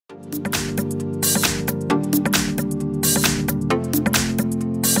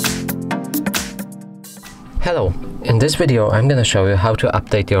Hello, in this video I'm gonna show you how to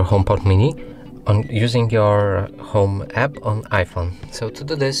update your HomePod mini using your Home app on iPhone. So to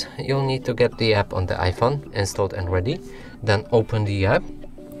do this, you'll need to get the app on the iPhone installed and ready. Then open the app.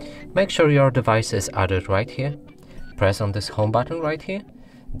 Make sure your device is added right here. Press on this home button right here.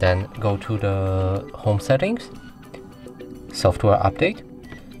 Then go to the home settings, software update.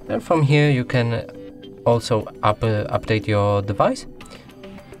 And from here you can also update your device.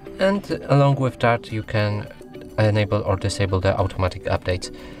 And along with that you can enable or disable the automatic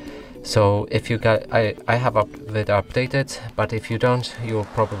updates. So if you got, I have it updated, but if you don't, you'll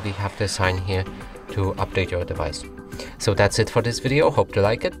probably have to sign here to update your device. So that's it for this video. Hope you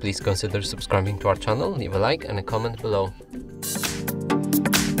like it. Please consider subscribing to our channel, leave a like and a comment below.